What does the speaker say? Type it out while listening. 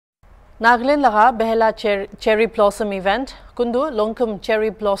Nagaland laga behela cherry blossom event kundu Longkhum cherry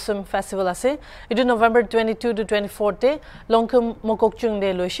blossom festival ase idu November 22 to 24 te Longkhum mokokchung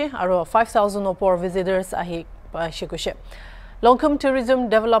de loise aro 5000 opor visitors ahi shikuse Longkhum Tourism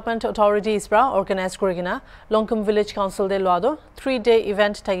Development Authority isbra organize korigina Longkhum Village Council de loado 3-day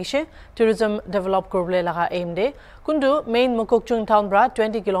event tagise tourism develop korble laga aim de kundu main mokokchung town bra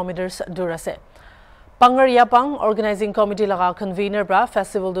 20 kilometers dur ase Pangar Yapang Organizing Committee laga convener bra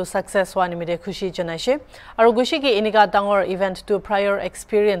festival do success wani mide khushi janaise aru gushi ki iniga dangor event to prior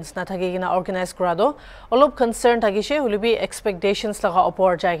experience na thagina organize korado olop concern thagise hulubi expectations laga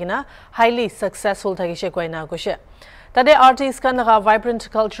opor jagina highly successful thagise koina gushe tade artists kan laga vibrant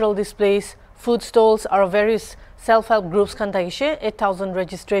cultural displays food stalls are various self-help groups kan thagise 8000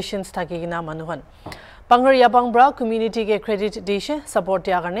 registrations thagina manuhan Pangar Yapang bra community ke credit dishe support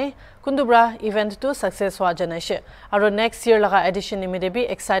ya karne kundu bra event to success wa janaise aro next year laga edition imide bi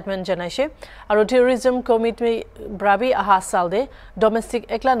excitement janaise aro tourism committee bra bi aha sal de domestic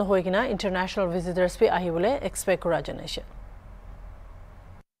ekla no hoigina international visitors bi ahi bole expect kora janaise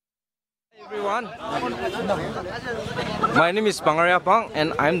Everyone, my name is Pangar Yapang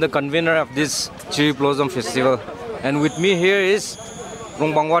and I'm the convener of this Cherry Blossom Festival, and with me here is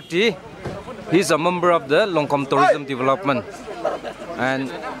Longkhum. He's a member of the Longkhum Tourism Development,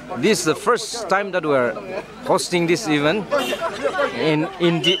 and this is the first time that we're hosting this event in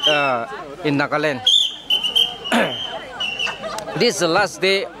Nagaland. This is the last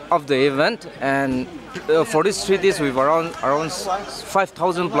day of the event, and for these 3 days we've around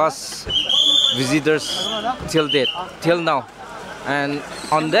 5,000 plus visitors till now, and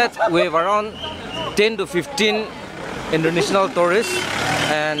on that we have around 10 to 15 international tourists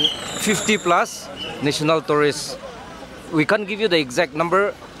and 50 plus national tourists. We can't give you the exact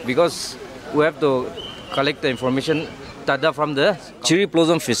number because we have to collect the information data from the Cherry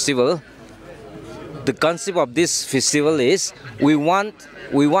Blossom Festival. The concept of this festival is we want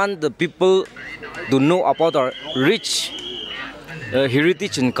the people to know about our rich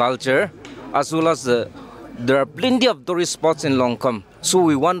heritage and culture, as well as there are plenty of tourist spots in Longkhum. So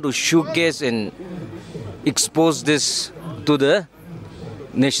we want to showcase and expose this to the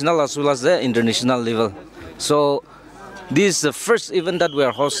national as well as the international level. So this is the first event that we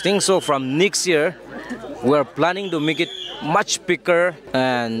are hosting. So from next year, we are planning to make it much bigger,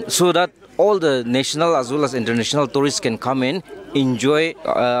 and so that all the national as well as international tourists can come in, enjoy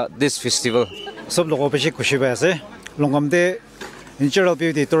this festival. सब लोगों पे खुशी बासे Longkhum de natural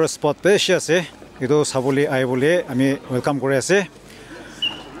beauty tourist spot पे से इधो साबुली आए बोले हमें वेलकम करे से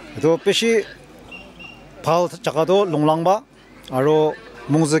इधो पेशी फाल जगह तो लोंगलांगबा आरो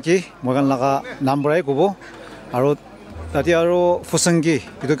मुंगजकी मगन लगा नंबर गुबो आरो ताती आरो फुसंगी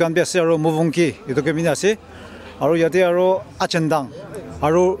इधो कान बेसे आरो मुवुंगी इधो के मिनासे आरो याते आरो अचंदांग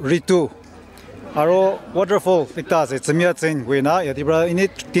आरो रितु आरो वाटरफॉल इतना से जमिया चेन वेना याती बरा इने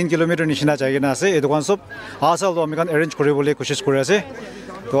 3 किलोमीटर निशिना चाहिए ना से इधो कान सब आसाल तो अमेरिकन अरेंज करे बोले कोशिश करे से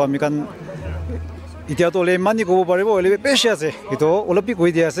तो अमेरिकन इतिया तो ले मानी गुबो पारे बो ले पेशे से इधो ओलंपिक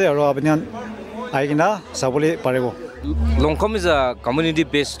हुई दिया से आरो अबनियान आइगिना साबोले पारे बो Longkhum is a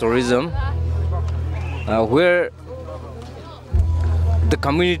community-based tourism where the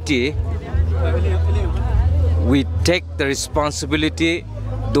community, we take the responsibility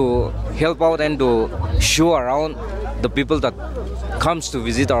to help out and to show around the people that comes to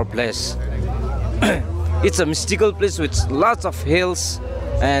visit our place. It's a mystical place with lots of hills,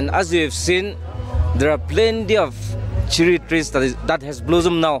 and as you have seen, there are plenty of cherry trees that has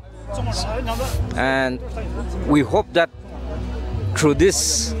blossomed now. And we hope that through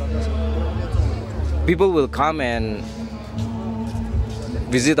this, people will come and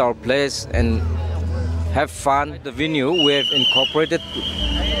visit our place and have fun. The venue, we have incorporated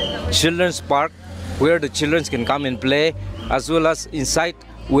children's park where the children can come and play, as well as inside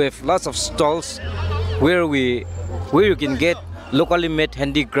we have lots of stalls where you can get locally made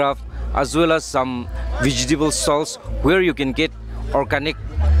handicraft, as well as some vegetable stalls where you can get organic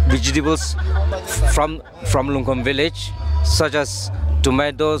vegetables from Longkhum village, such as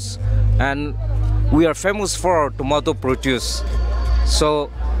tomatoes, and we are famous for our tomato produce. So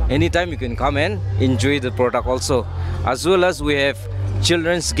anytime you can come and enjoy the product also, as well as we have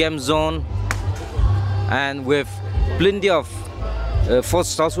children's game zone, and we have plenty of food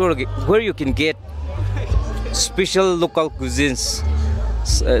stalls where you can get special local cuisines,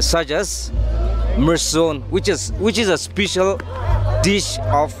 such as merson, which is a special dish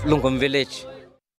of Longkhum village.